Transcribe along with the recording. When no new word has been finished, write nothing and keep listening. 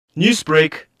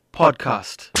Newsbreak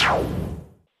Podcast.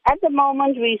 At the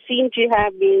moment, we seem to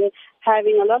have been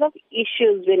having a lot of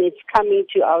issues when it's coming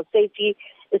to our safety,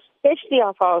 especially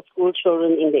of our school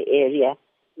children in the area.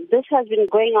 This has been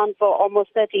going on for almost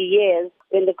 30 years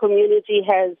when the community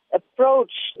has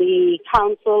approached the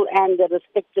council and the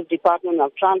respective Department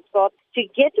of Transport to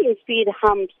getting speed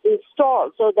humps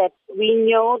installed so that we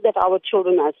know that our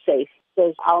children are safe.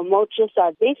 Because our motorists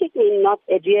are basically not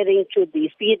adhering to the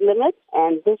speed limit,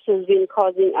 and this has been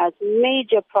causing us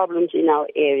major problems in our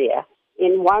area.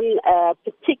 In one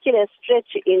particular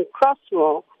stretch in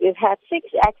Crossmoor, we've had 6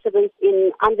 accidents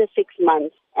in under 6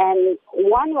 months. And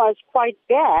one was quite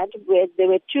bad, where there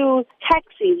were 2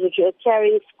 taxis which were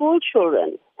carrying school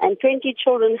children, and 20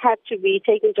 children had to be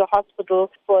taken to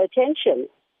hospital for attention.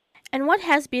 And what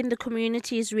has been the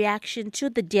community's reaction to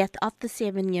the death of the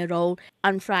 7-year-old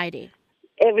on Friday?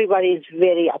 Everybody is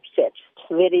very upset,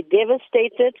 very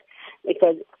devastated,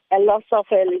 because a loss of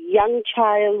a young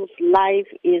child's life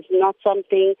is not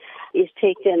something is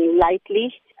taken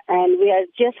lightly. And we are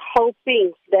just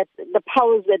hoping that the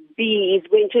powers that be is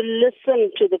going to listen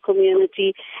to the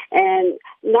community and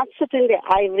not sit in their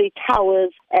ivory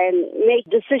towers and make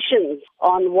decisions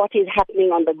on what is happening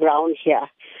on the ground here.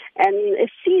 And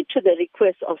accede to the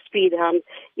request of speed humps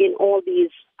in all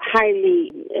these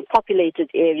highly populated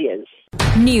areas.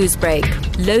 Newsbreak,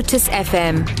 Lotus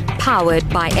FM, powered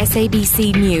by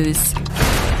SABC News.